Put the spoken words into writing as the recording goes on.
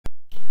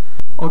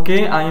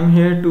Okay, I am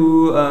here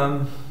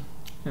to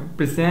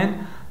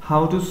present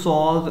how to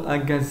solve a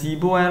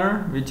Gazebo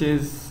error, which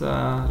is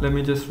let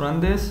me just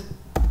run this.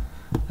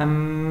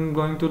 I'm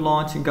going to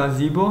launch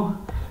Gazebo,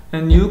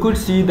 and you could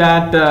see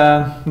that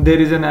there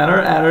is an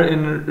error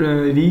in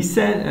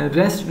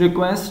REST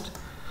request,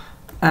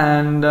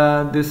 and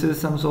this is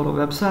some sort of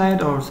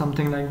website or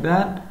something like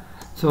that.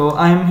 So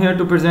I am here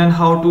to present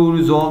how to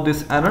resolve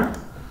this error.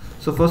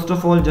 So first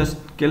of all, just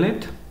kill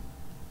it.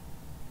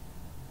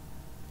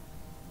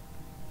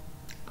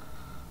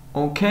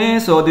 Okay,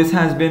 so this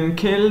has been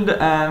killed,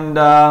 and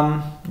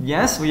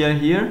yes, we are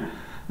here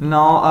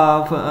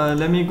now.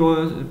 Let me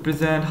go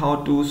present how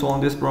to solve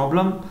this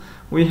problem.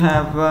 We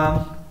have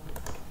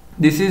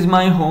this is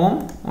my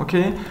home.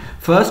 Okay,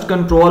 first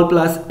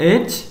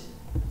Control+H.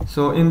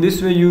 So in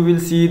this way you will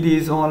see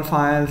these all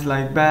files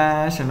like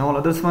bash and all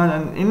other files,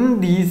 and in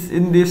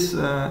this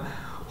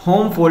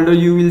home folder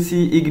you will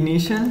see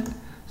ignition.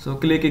 So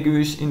click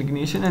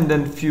ignition and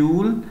then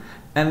fuel,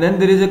 and then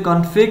there is a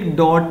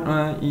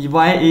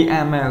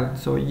config.yaml,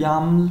 so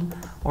YAML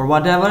or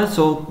whatever.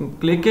 So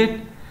click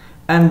it,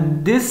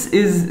 and this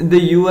is the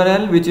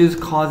URL which is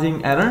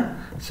causing error.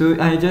 So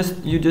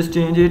you just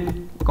change it,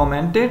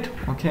 comment it,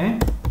 okay,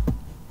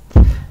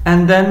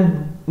 and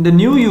then the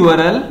new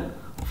URL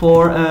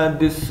for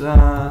this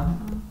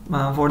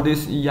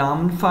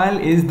YAML file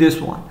is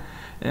this one.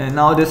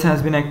 Now this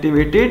has been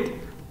activated.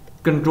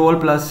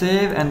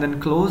 Control+save and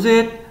then close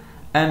it.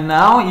 And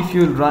now if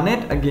you run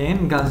it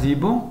again,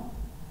 Gazebo,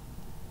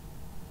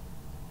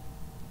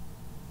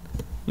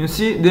 you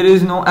see there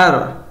is no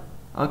error.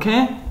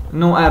 Okay,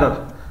 no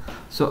error.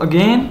 So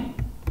again,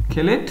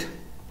 kill it.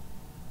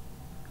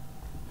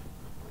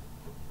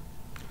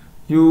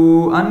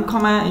 You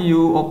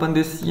open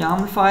this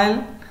YAML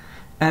file,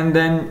 and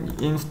then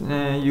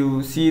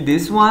you see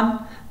this one.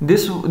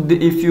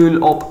 If you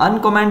will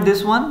uncomment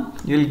this one,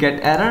 you will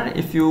get error.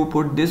 If you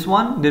put this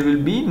one, there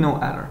will be no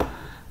error.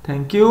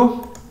 Thank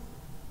you.